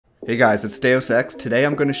Hey guys, it's Deus Ex. Today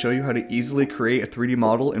I'm going to show you how to easily create a 3D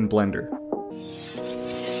model in Blender.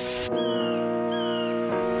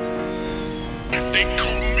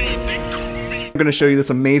 I'm going to show you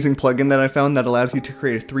this amazing plugin that I found that allows you to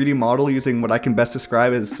create a 3D model using what I can best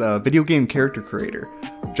describe as a video game character creator.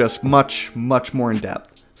 Just much more in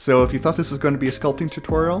depth. So if you thought this was going to be a sculpting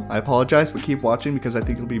tutorial, I apologize, but keep watching because I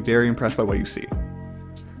think you'll be very impressed by what you see.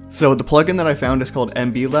 So the plugin that I found is called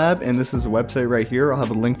MB Lab, and this is a website right here. I'll have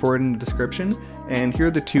a link for it in the description. And here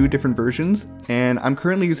are the two different versions. And I'm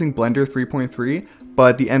currently using Blender 3.3,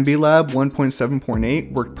 but the MB Lab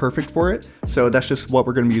 1.7.8 worked perfect for it. So that's just what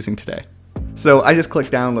we're going to be using today. So I just click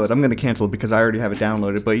download. I'm going to cancel it because I already have it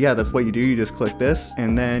downloaded. But yeah, that's what you do. You just click this,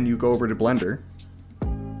 and then you go over to Blender.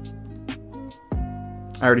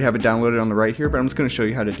 I already have it downloaded on the right here, but I'm just going to show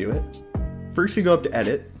you how to do it. First, you go up to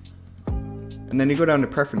Edit. And then you go down to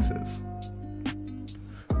Preferences.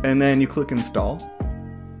 And then you click Install.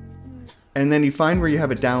 And then you find where you have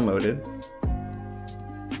it downloaded.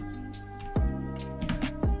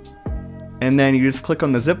 And then you just click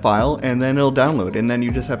on the zip file and then it'll download. And then you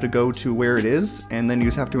just have to go to where it is and then you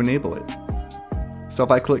just have to enable it. So if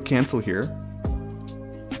I click Cancel here,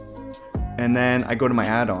 and then I go to my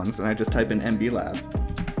add-ons and I just type in MB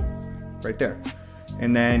Lab right there.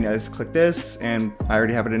 And then I just click this, and I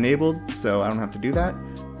already have it enabled, so I don't have to do that.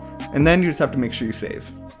 And then you just have to make sure you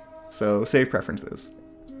save. So save preferences.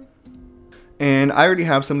 And I already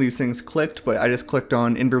have some of these things clicked, but I just clicked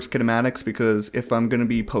on inverse kinematics because if I'm going to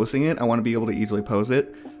be posing it, I want to be able to easily pose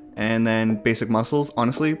it. And then basic muscles,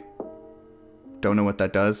 honestly, don't know what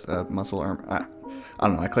that does. Muscle arm, I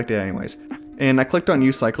don't know, I clicked it anyways. And I clicked on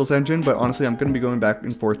use cycles engine, but honestly I'm going to be going back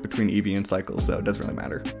and forth between Eevee and cycles, so it doesn't really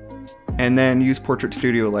matter. And then use portrait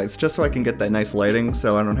studio lights just so I can get that nice lighting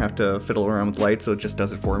so I don't have to fiddle around with light, so it just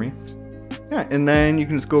does it for me. Yeah, and then you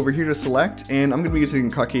can just go over here to select, and I'm going to be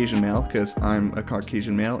using Caucasian male because I'm a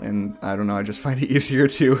Caucasian male, and I don't know, I just find it easier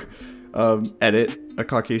to edit a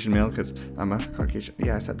Caucasian male because I'm a Caucasian.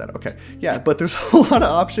 Yeah, I said that. Okay. Yeah, but there's a lot of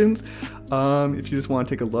options. If you just want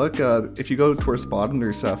to take a look, if you go towards the bottom,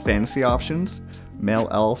 there's fantasy options, male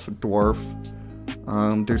elf, dwarf.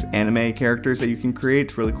 There's anime characters that you can create.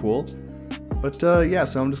 It's really cool. But yeah,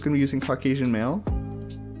 so I'm just going to be using Caucasian male,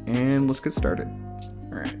 and let's get started.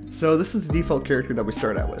 Alright, so this is the default character that we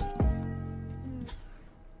start out with.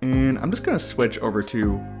 And I'm just going to switch over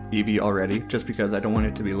to Eevee already, just because I don't want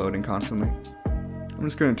it to be loading constantly. I'm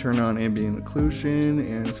just going to turn on ambient occlusion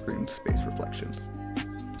and screen space reflections.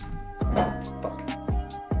 Fuck.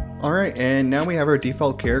 Alright, and now we have our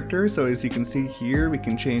default character, so as you can see here, we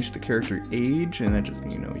can change the character age, and then just,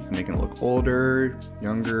 you know, you can make it look older,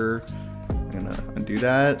 younger. I'm gonna undo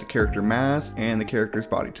that, the character mass, and the character's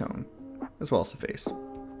body tone, as well as the face.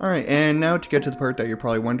 Alright, and now to get to the part that you're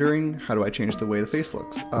probably wondering, how do I change the way the face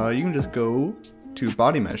looks? You can just go to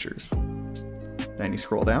body measures. Then you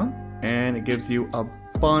scroll down, and it gives you a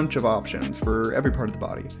bunch of options for every part of the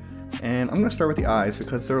body. And I'm gonna start with the eyes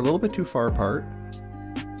because they're a little bit too far apart.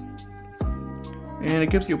 And it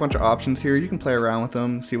gives you a bunch of options here. You can play around with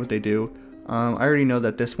them, see what they do. I already know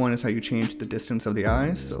that this one is how you change the distance of the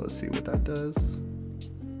eyes, so let's see what that does.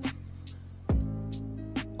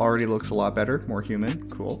 Already looks a lot better, more human,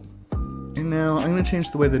 cool. And now I'm going to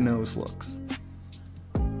change the way the nose looks.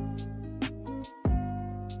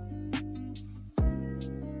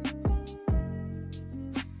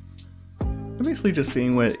 I'm basically just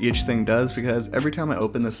seeing what each thing does because every time I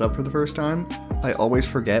open this up for the first time, I always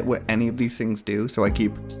forget what any of these things do, so I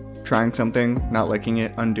keep trying something, not liking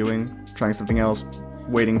it, undoing, trying something else,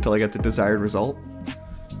 waiting until I get the desired result.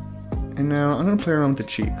 And now I'm going to play around with the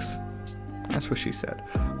cheeks. That's what she said.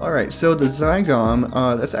 Alright, so the zygom,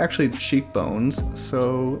 that's actually the cheekbones,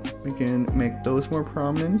 so we can make those more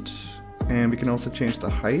prominent, and we can also change the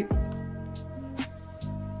height.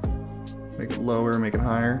 Make it lower, make it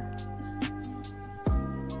higher.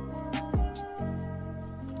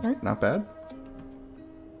 Alright, not bad.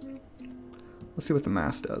 Let's see what the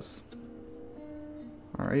mask does.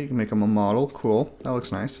 Alright, you can make them a model. Cool. That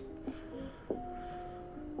looks nice.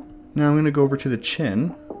 Now I'm going to go over to the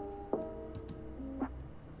chin.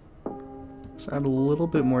 Just add a little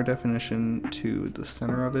bit more definition to the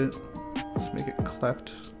center of it. Just make it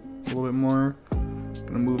cleft a little bit more. I'm going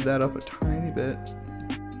to move that up a tiny bit.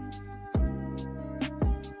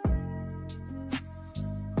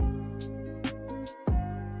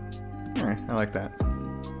 Alright, I like that.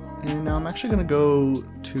 And now I'm actually going to go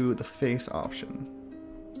to the face option.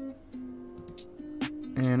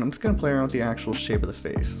 And I'm just going to play around with the actual shape of the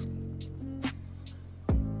face.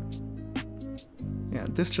 Yeah,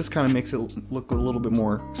 this just kind of makes it look a little bit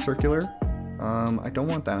more circular. I don't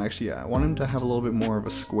want that actually. Yeah, I want him to have a little bit more of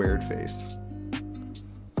a squared face.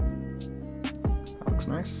 That looks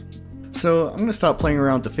nice. So I'm going to stop playing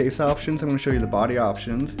around with the face options. I'm going to show you the body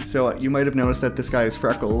options. So you might have noticed that this guy has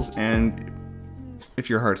freckles, and if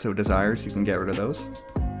your heart so desires, you can get rid of those.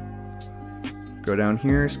 Go down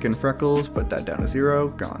here, skin freckles, put that down to 0,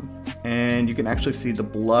 gone. And you can actually see the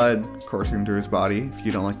blood coursing through his body. If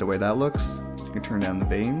you don't like the way that looks, you can turn down the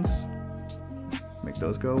veins, make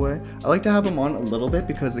those go away. I like to have them on a little bit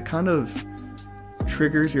because it kind of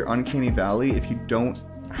triggers your uncanny valley if you don't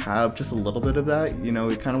have just a little bit of that. You know,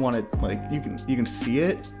 you kind of want it, like, you can see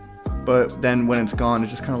it, but then when it's gone, it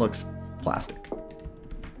just kind of looks plastic.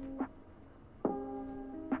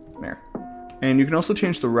 There. And you can also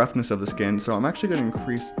change the roughness of the skin, so I'm actually going to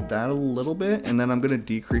increase that a little bit, and then I'm going to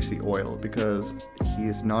decrease the oil because he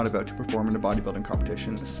is not about to perform in a bodybuilding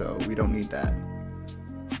competition, so we don't need that.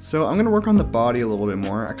 So I'm going to work on the body a little bit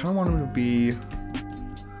more. I kind of want him to be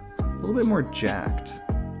a little bit more jacked.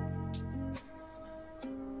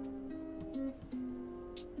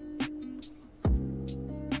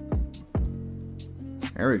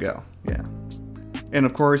 There we go, yeah. And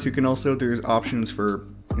of course, you can also, there's options for,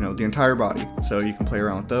 you know, the entire body. So you can play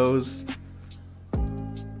around with those.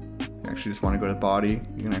 You actually just want to go to body.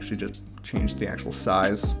 You can actually just change the actual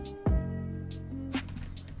size.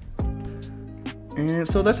 And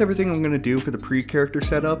so that's everything I'm going to do for the pre-character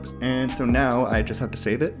setup. And so now I just have to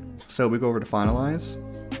save it. So we go over to finalize.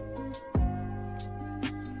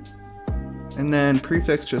 And then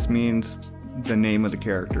prefix just means the name of the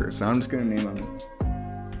character. So I'm just going to name him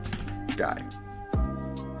Guy.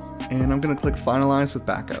 And I'm going to click finalize with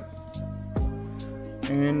backup.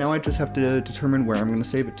 And now I just have to determine where I'm going to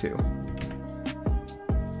save it to.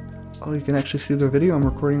 Oh, you can actually see the video I'm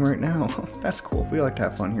recording right now. That's cool. We like to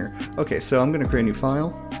have fun here. Okay, so I'm going to create a new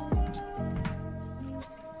file.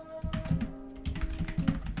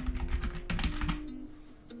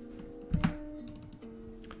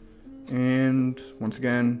 And once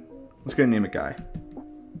again, let's go name it Guy.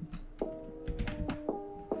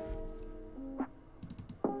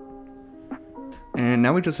 And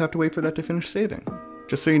now we just have to wait for that to finish saving.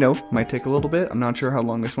 Just so you know, might take a little bit. I'm not sure how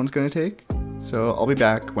long this one's going to take. So I'll be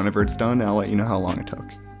back whenever it's done and I'll let you know how long it took.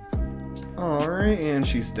 Alright, and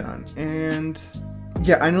she's done. And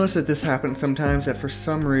yeah, I noticed that this happens sometimes, that for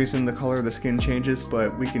some reason the color of the skin changes,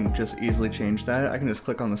 but we can just easily change that. I can just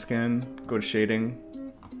click on the skin, go to shading.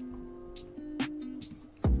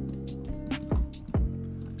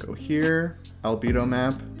 Go here, albedo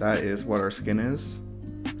map, that is what our skin is.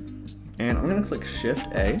 And I'm going to click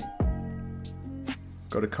Shift A,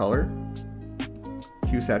 go to color,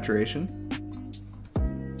 hue saturation,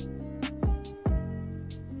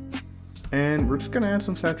 and we're just going to add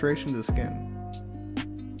some saturation to the skin.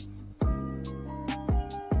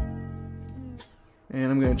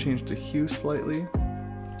 And I'm going to change the hue slightly.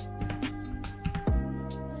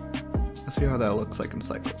 Let's see how that looks like in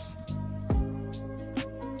cycles.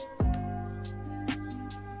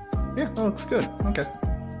 Yeah, that looks good. Okay.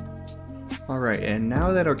 Alright, and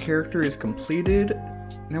now that our character is completed,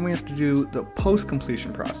 now we have to do the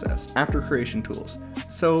post-completion process, after creation tools.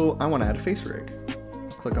 So I want to add a face rig.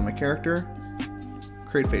 Click on my character,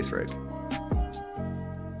 create face rig.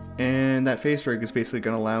 And that face rig is basically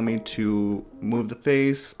going to allow me to move the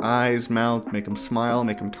face, eyes, mouth, make him smile,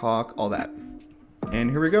 make him talk, all that. And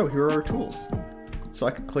here we go, here are our tools. So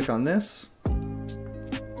I can click on this.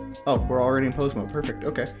 Oh, we're already in pose mode, perfect,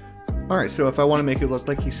 okay. Alright, so if I want to make it look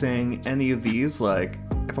like he's saying any of these, like,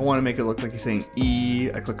 if I want to make it look like he's saying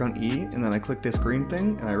E, I click on E, and then I click this green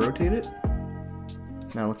thing, and I rotate it.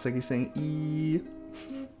 Now it looks like he's saying E.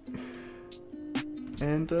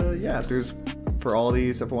 And, yeah, there's, for all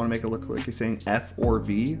these, if I want to make it look like he's saying F or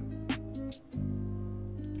V,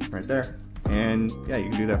 right there. And, yeah, you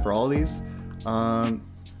can do that for all of these.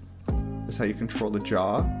 That's how you control the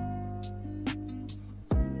jaw.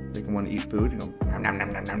 Make him want to eat food, you go, nom, nom,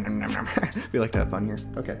 nom, nom, nom, nom, nom, nom. We like to have fun here.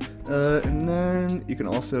 Okay. And then you can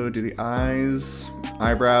also do the eyes,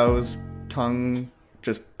 eyebrows, tongue,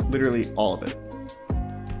 just literally all of it.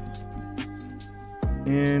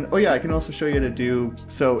 And, oh yeah, I can also show you how to do,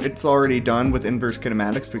 so it's already done with inverse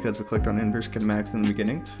kinematics because we clicked on inverse kinematics in the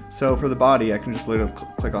beginning. So for the body, I can just literally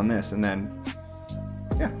click on this and then,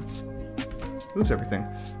 yeah, just moves everything.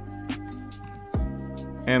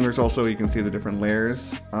 And there's also, you can see the different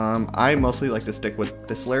layers. I mostly like to stick with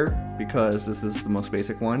this layer because this is the most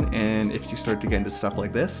basic one. And if you start to get into stuff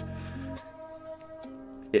like this,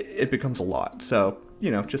 it becomes a lot. So,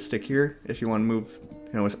 you know, just stick here if you want to move,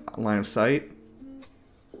 you know, line of sight.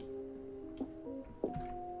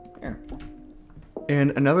 Yeah.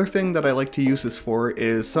 And another thing that I like to use this for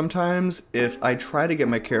is sometimes if I try to get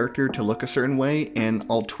my character to look a certain way and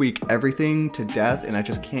I'll tweak everything to death and I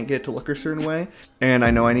just can't get it to look a certain way, and I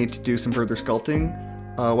know I need to do some further sculpting,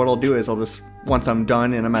 what I'll do is I'll just, once I'm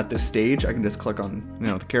done and I'm at this stage, I can just click on,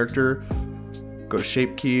 the character, go to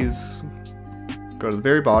shape keys, go to the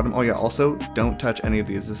very bottom. Oh yeah, also don't touch any of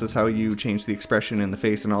these. This is how you change the expression in the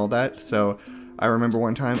face and all that. So I remember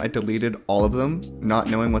one time I deleted all of them, not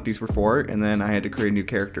knowing what these were for, and then I had to create a new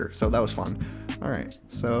character. So that was fun. All right,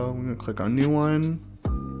 so I'm gonna click on new one.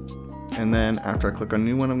 And then after I click on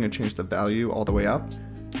new one, I'm gonna change the value all the way up.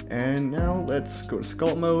 And now let's go to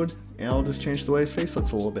sculpt mode, and I'll just change the way his face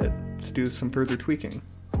looks a little bit. Just do some further tweaking.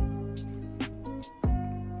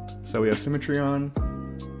 So we have symmetry on.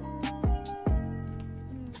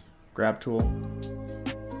 Grab tool.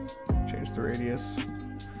 Change the radius.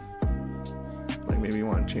 Like maybe you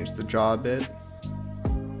want to change the jaw a bit.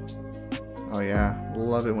 Oh yeah,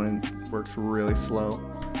 love it when it works really slow.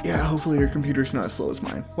 Yeah, hopefully your computer's not as slow as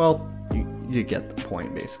mine. Well, you get the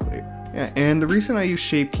point basically. Yeah, and the reason I use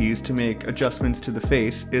shape keys to make adjustments to the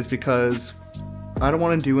face is because I don't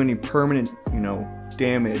want to do any permanent,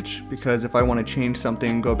 damage, because if I want to change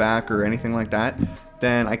something, go back or anything like that,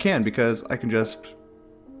 then I can, because I can just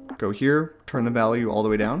go here, turn the value all the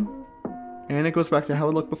way down, and it goes back to how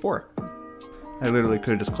it looked before. I literally could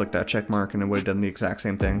have just clicked that check mark and it would have done the exact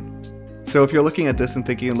same thing. So if you're looking at this and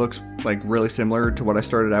thinking it looks like really similar to what I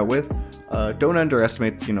started out with, don't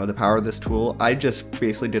underestimate, the power of this tool. I just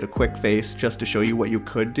basically did a quick face just to show you what you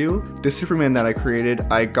could do. This Superman that I created,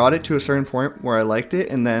 I got it to a certain point where I liked it,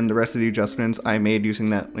 and then the rest of the adjustments I made using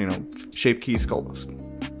that, shape key sculpt.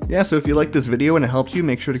 Yeah, so if you liked this video and it helped you,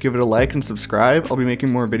 make sure to give it a like and subscribe. I'll be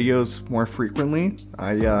making more videos more frequently.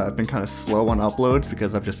 I've been kind of slow on uploads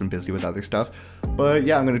because I've just been busy with other stuff. But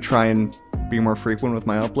yeah, I'm going to try and be more frequent with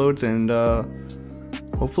my uploads, and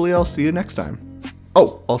hopefully I'll see you next time.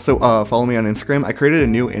 Oh, also follow me on Instagram. I created a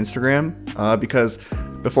new Instagram because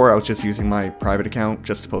before I was just using my private account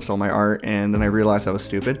just to post all my art, and then I realized I was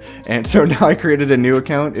stupid, and so now I created a new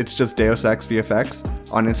account. It's just Deus Ex VFX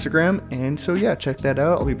on Instagram, and so yeah, check that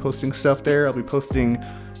out. I'll be posting stuff there. I'll be posting,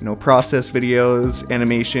 process videos,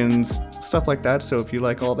 animations, stuff like that. So if you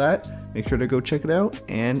like all that, make sure to go check it out.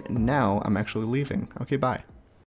 And now I'm actually leaving. Okay, bye.